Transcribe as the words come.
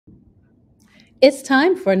It's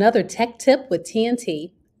time for another tech tip with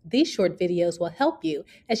TNT. These short videos will help you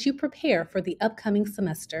as you prepare for the upcoming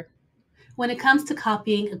semester. When it comes to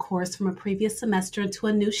copying a course from a previous semester into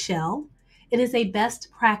a new shell, it is a best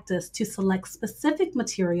practice to select specific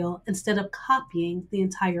material instead of copying the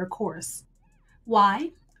entire course. Why?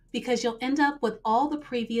 Because you'll end up with all the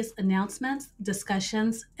previous announcements,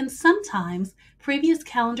 discussions, and sometimes previous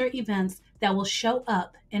calendar events that will show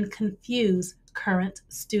up and confuse current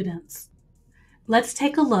students. Let's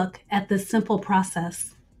take a look at this simple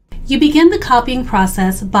process. You begin the copying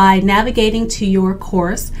process by navigating to your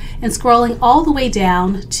course and scrolling all the way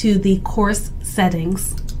down to the course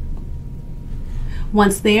settings.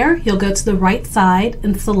 Once there, you'll go to the right side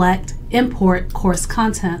and select Import Course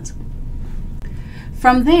Content.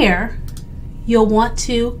 From there, you'll want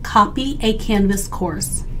to copy a Canvas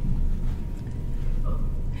course.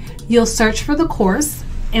 You'll search for the course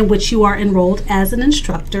in which you are enrolled as an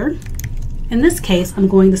instructor. In this case, I'm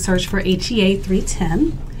going to search for HEA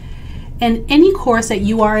 310, and any course that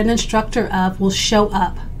you are an instructor of will show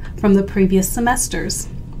up from the previous semesters.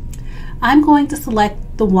 I'm going to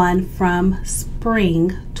select the one from Spring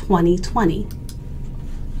 2020.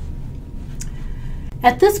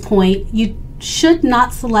 At this point, you should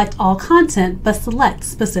not select all content, but select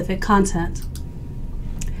specific content.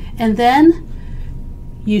 And then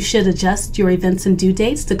you should adjust your events and due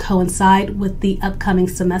dates to coincide with the upcoming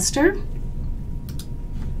semester.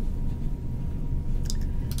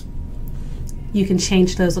 You can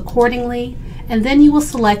change those accordingly, and then you will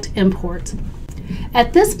select Import.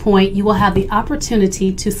 At this point, you will have the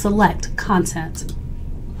opportunity to select content.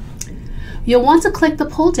 You'll want to click the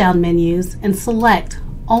pull-down menus and select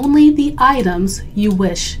only the items you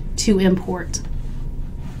wish to import.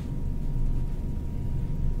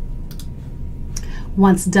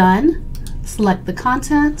 Once done, select the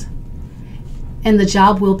content, and the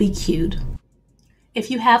job will be queued. If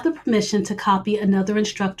you have the permission to copy another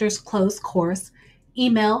instructor's closed course,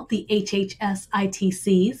 email the HHS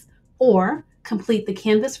ITCs or complete the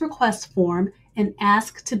Canvas request form and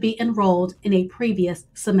ask to be enrolled in a previous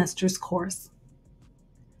semester's course.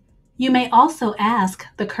 You may also ask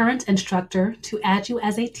the current instructor to add you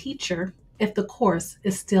as a teacher if the course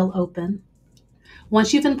is still open.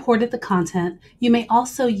 Once you've imported the content, you may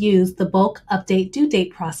also use the bulk update due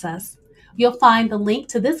date process. You'll find the link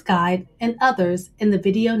to this guide and others in the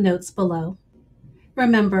video notes below.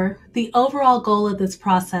 Remember, the overall goal of this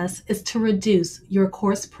process is to reduce your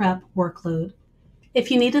course prep workload. If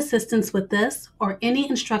you need assistance with this or any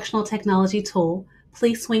instructional technology tool,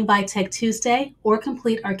 please swing by Tech Tuesday or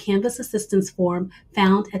complete our Canvas assistance form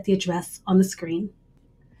found at the address on the screen.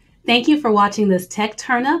 Thank you for watching this Tech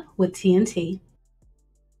Turn Up with TNT.